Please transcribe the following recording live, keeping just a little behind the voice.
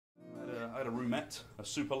I had a roomette, a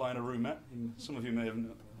Superliner roomette. Some of you may have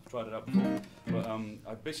tried it out before. But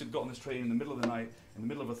I basically got on this train in the middle of the night, in the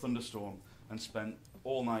middle of a thunderstorm, and spent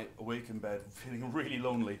all night awake in bed, feeling really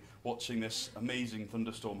lonely, watching this amazing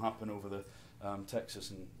thunderstorm happen over the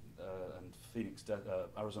Texas and Phoenix,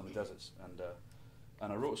 Arizona deserts.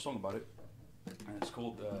 And I wrote a song about it, and it's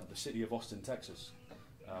called "The City of Austin, Texas."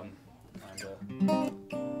 And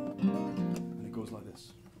it goes like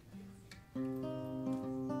this.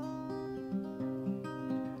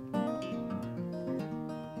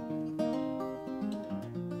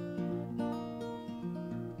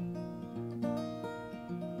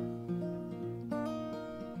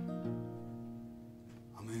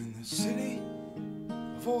 I'm in the city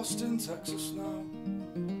of Austin, Texas now,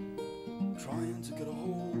 trying to get a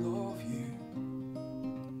hold of you.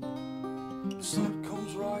 The sun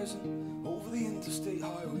comes rising over the interstate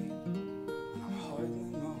highway, and I'm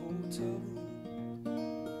hiding in my hotel room.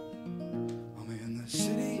 I'm in the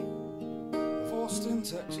city of Austin,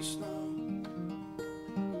 Texas now,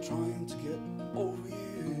 trying to get over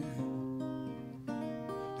you.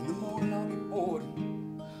 In the morning I'll be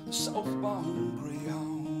boarding the southbound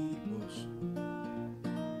Greyhound bus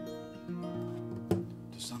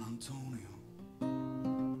to San Antonio.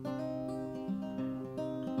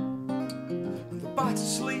 And the bats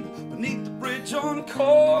asleep beneath the bridge on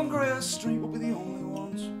Congress Street will be the only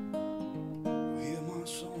ones who hear my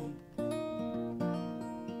song.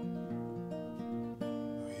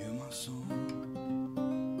 Who hear my song.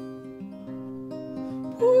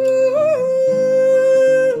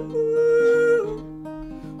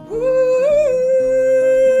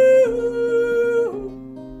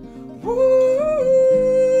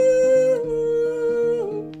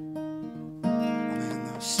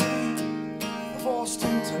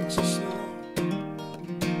 Austin, Texas now,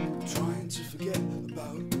 trying to forget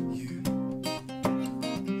about you.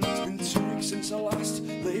 It's been 2 weeks since I last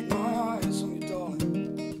laid my eyes on you, darling.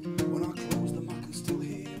 When I close them I can still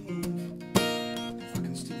hear you move. I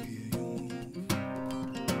can still hear you move.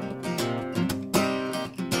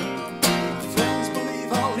 My friends believe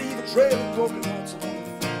I'll leave a trail of broken hearts along the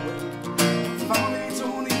freeway. My family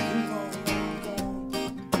don't even know I'm gone.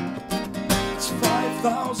 It's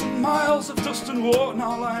 5,000 miles of dust and water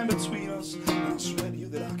now lying between us, and I swear to you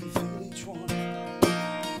that I can feel each one.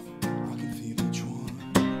 I can feel each one.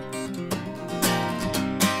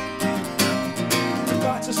 The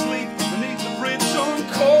bat asleep beneath the bridge on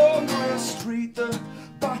Congress Street. The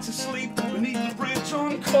bat asleep beneath the bridge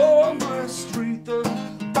on Congress Street. The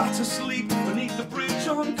bat asleep beneath the bridge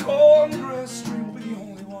on Congress Street will be the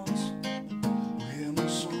only ones who hear my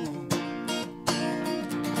song.